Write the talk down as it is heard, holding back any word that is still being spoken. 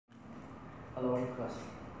Hello class.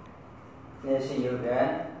 Let's see you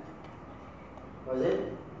again. Was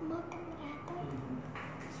it?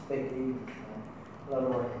 Speak English.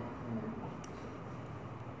 Hello.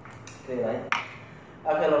 Okay, right?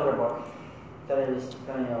 Okay, look report. Tell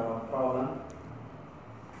your problem.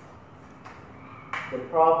 The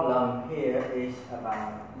problem here is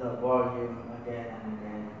about the volume again and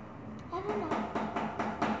again. I don't know.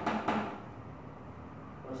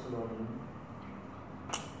 What's the volume?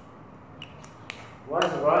 What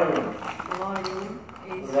is the volume? Volume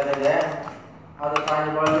is Is that again? How to find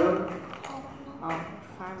the volume? I don't know.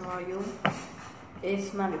 find volume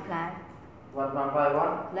is multiply What multiply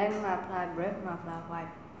what? length multiply breadth multiply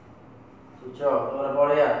width. Teacher, what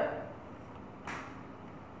about here?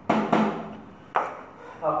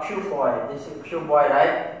 A cuboid, this is cuboid,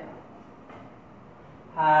 right?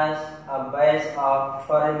 Has a base of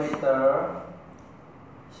perimeter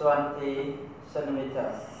 20 centimeter.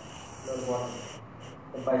 Look what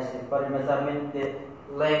the base is. Perimeter means the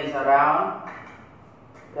length around.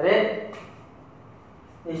 Get it?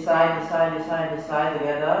 This side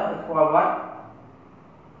together equal what?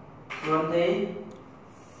 20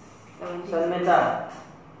 centimeter.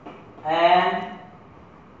 And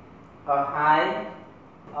a height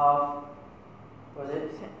of, what is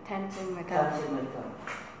it? 10 centimeter. 10 centimeter.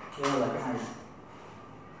 Here like height.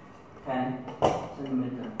 10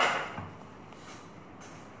 centimeter.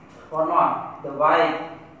 One more. The width.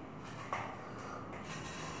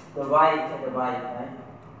 The width, right?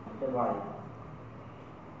 The width.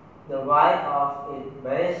 The width of its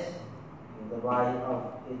base. The width of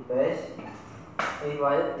its base is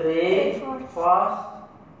what? 3/4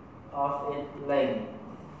 of its length.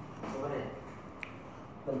 Over it.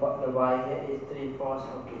 The y here is 3/4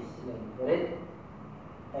 of its length. Got it?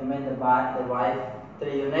 And when the y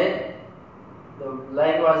 3 unit, the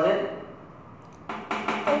length was it?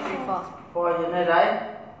 3/4. 4 unit, right?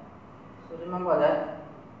 So remember that.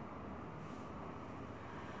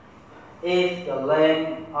 If the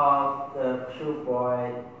length of the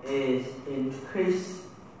cuboid is increased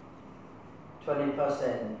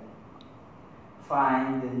 20%,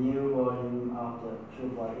 find the new volume of the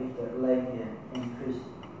cuboid if the length here increased,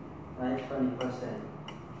 right? 20%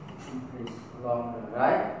 increase longer,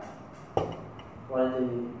 right? What is the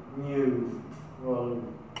new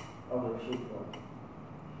volume of the cuboid?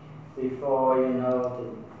 Before you know the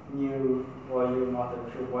new volume of the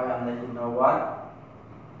cuboid, I'll let you know what?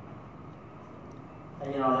 And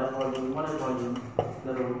you know that volume, what is volume?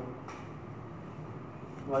 The rule.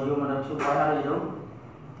 Volume of the cuboid, how do you do?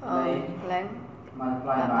 Length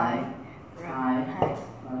Multiply by height,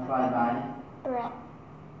 multiply by Breadth.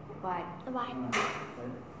 width. Wide.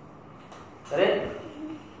 Got it?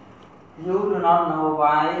 You do not know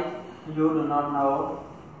why, you do not know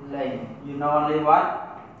length. You know only what?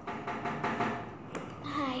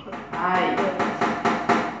 Height. Height.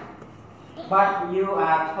 But you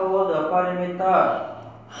are told the perimeter.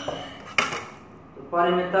 The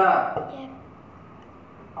perimeter Yeah.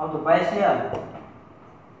 of the base here.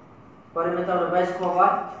 Perimeter of the base called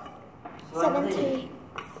what? 70.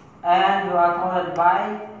 And you are told that by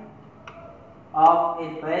of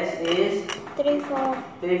its base is 3/4.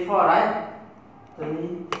 3/4, right?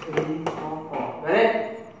 3, 4, 4. Get it?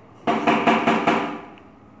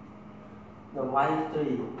 The y is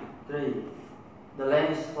 3. The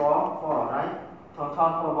length is 4, right? Total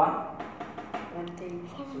for what? 20.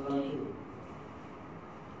 70.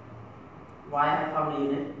 Y have how many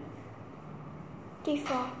units?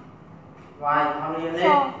 3/4. Y how many units?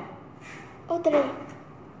 4. Oh, 3.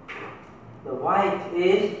 The y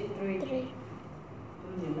is 3. 3.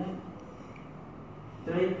 3 units.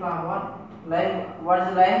 3 plus what? Length, what is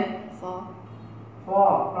the length? 4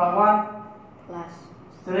 4 plus what? plus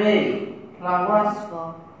 3 plus plus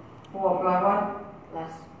what? 4 4 plus what?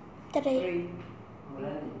 plus 3. 3.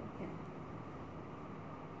 Already.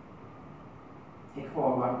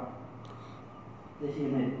 Equal what? This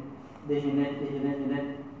unit.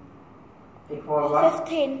 Equal what?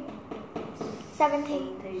 15. 70.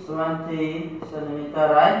 20 centimeter,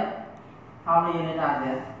 right? How many units are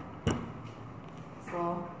there?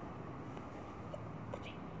 4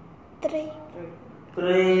 3.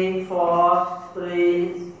 3, 4,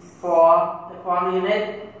 3, 4. Equal how many units?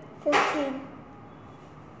 15.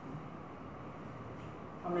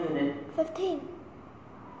 How many units? 15.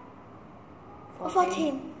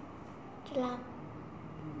 14.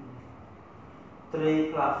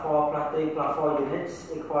 3 plus 4 plus 3 plus 4 units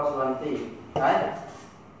equals 20, right?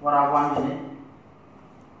 What are 1 unit?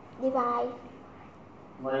 Divide.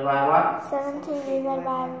 Multiply by what? 17 divided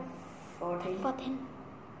by 14. 14.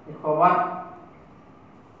 Equal what?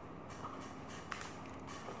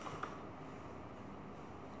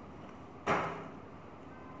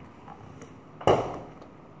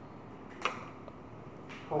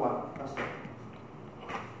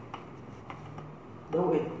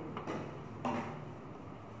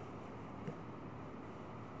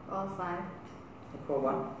 All 5. Equal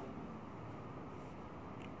 1.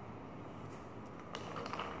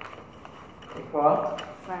 Equal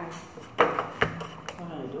 5.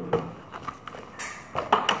 what are you doing?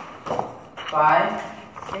 5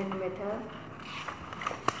 Centimeter.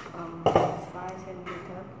 5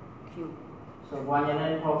 centimeter cube. so 1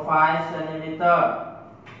 unit for 5 centimeter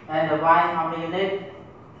and the y how many unit?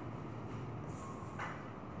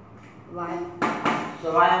 Y.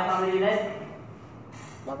 So y have how many unit?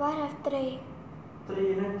 The white have 3. 3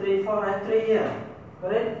 unit 3 4 and 3 here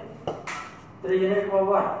correct? 3 unit for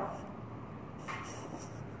what?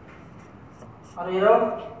 How do you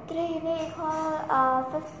know? 3 unit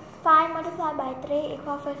equal 5 multiplied by 3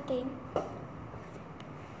 equal 15.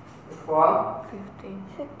 Equal 15.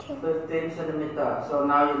 15 centimeter. So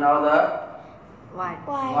now you know the Y.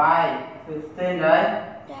 Y. y 15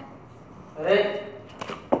 right? Yep. Correct?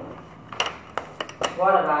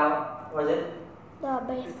 What about was it? The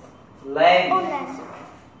base. Length. Oh, length.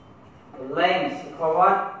 Length equal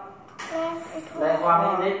what? Length equal Length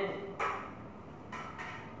how many unit?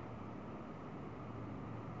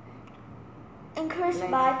 increase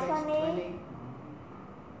Length by is 20.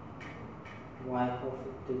 Y equal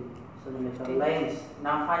 15 centimeter. 15. Length.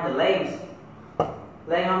 Now find the length.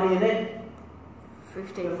 Length how many unit?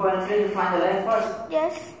 15. Before you find the length first.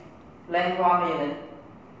 Yes. Length how many unit?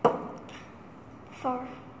 4.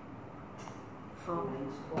 4.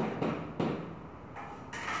 Length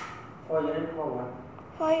 4 unit for what?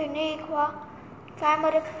 4 unit equal 5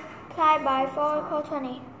 multiplied by 4 equal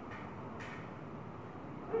 20.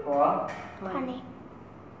 For 20.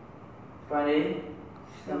 20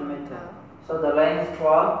 centimeter. So the length is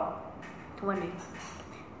for 20.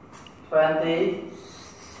 20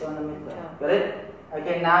 centimeter. Correct?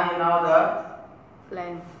 Okay, now you know the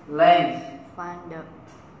Length. length. Find the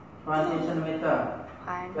 20 centimeter.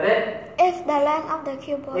 find Correct? If the length of the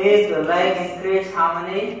cuboid If the length increase how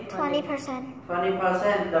many? 20%.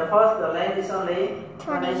 20%. The first the length is only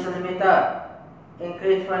 20 centimeter.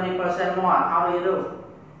 Increase 20% more. How do you do?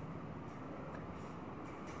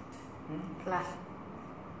 plus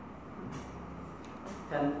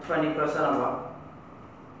 20% of what?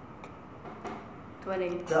 20.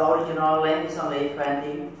 The original length is only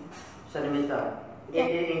 20 centimeter. If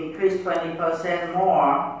it increase 20%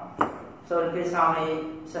 more, so increase how many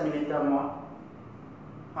centimeter more?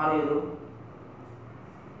 How do you do?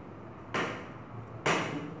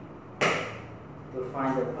 To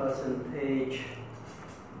find the percentage,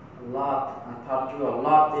 a lot. I taught you a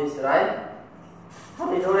lot this, right? How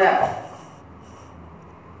do you do that?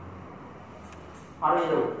 How do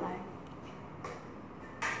you do? Like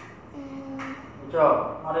Good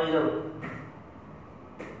job. How do you do?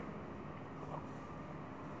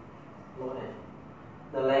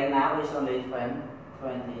 The length now is only 20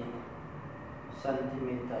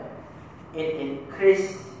 centimeter. It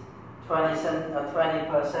increased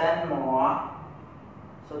 20% more,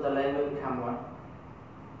 so the length will become what?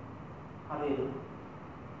 How do you do?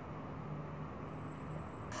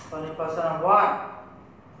 20% of what?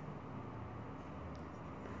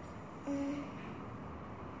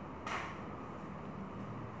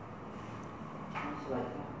 It's like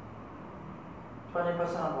that.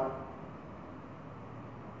 20% of what?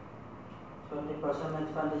 20%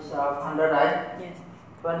 means 20 of 100, right? yes.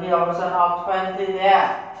 20% of 20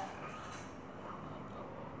 there.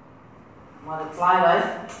 Multiply,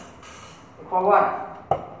 right? Equal what?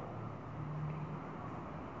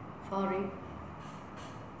 40.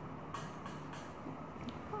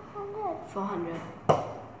 400.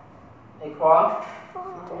 Equal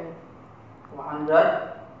 400.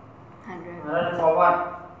 100. 100. 100 equal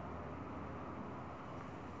what?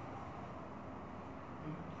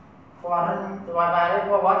 400 divided by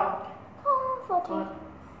equal what? 40.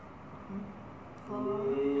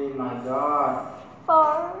 Oh my god.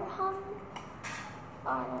 400.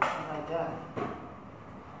 Like that.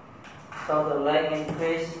 So the length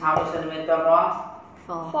increase how many centimeter more?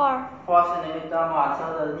 4. 4. 4 centimeter more. So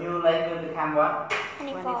the new length will become what?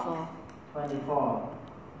 24. 24.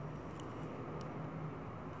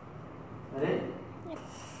 Ready? Yep.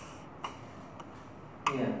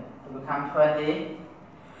 Here, to become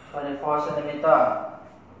 24 centimeter.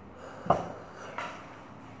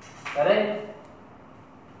 Got it?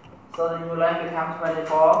 So the new length becomes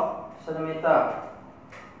 24 centimeter.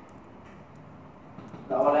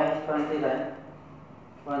 The old length is 20 then.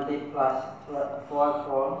 20 plus 4,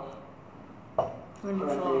 24.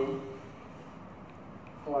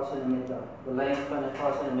 24 centimeter. The length is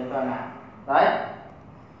 24 centimeter now. Right?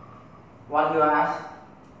 What you ask?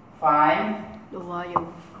 Find The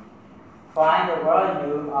volume. Find the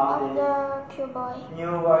volume of of the the cuboid.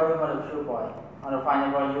 new volume of the cuboid. How to find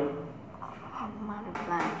the volume?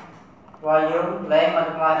 Multiply. Volume, length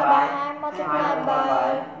multiplied by Height multiplied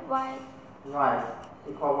by width. right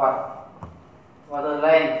equal what? What the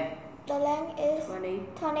length? The length is 20.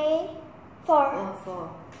 24. 4.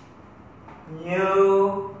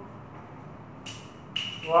 New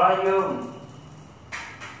volume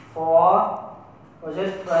for was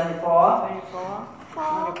it 24? 24. 4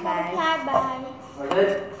 Multiply. multiplied by Was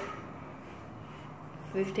it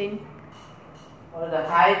 15. what is the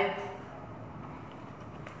height?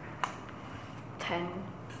 10.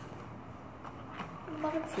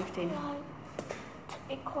 15.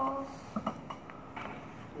 equals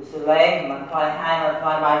This is length multiplied height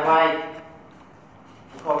multiplied by width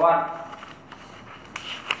equal what?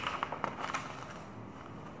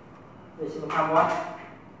 This will become what?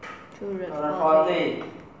 240.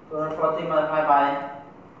 240 multiplied by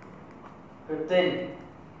 15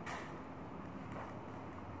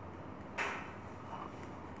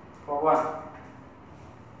 for what?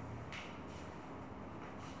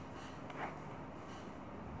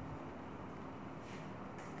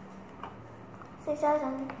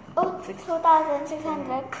 6,000. Oh,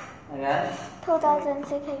 2,600. Again?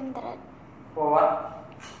 2,600. For what?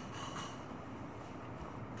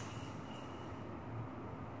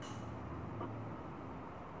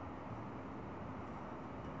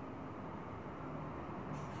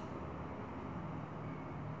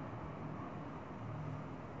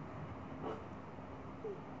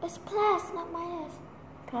 It's plus, not minus.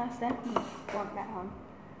 Plus that. Walk down.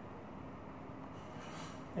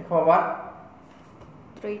 Equal what?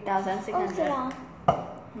 3,600. Chỉ là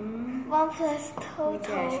 1 plus Mình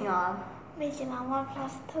trẻ total. nhỏ. Mình chỉ là 1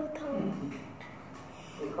 plus total.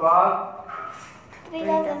 Equal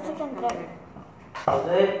 3,600. was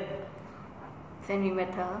it?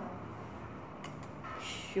 Centimeter.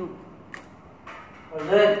 Shoot. Was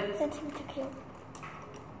it? Centimeter cube.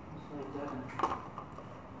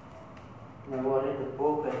 I wanted the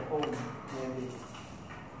book at home, maybe.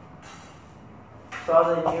 So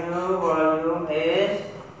the new volume is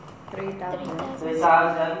 3,000.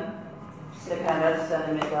 3,600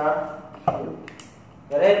 centimeter cube.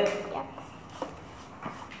 Get it? Yep.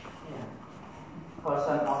 Yeah.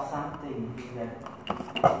 Person of something is that. Huh?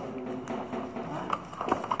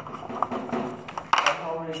 I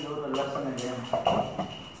already do the lesson again.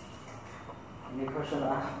 Any question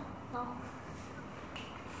asked? No.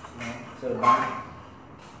 No. So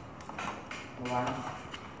one.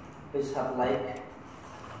 Please have like,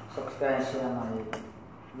 subscribe, share my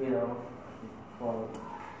video for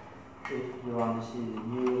if you want to see the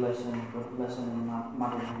new lesson in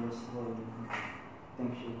mathematics.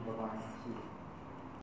 Thank you. Bye bye. See you.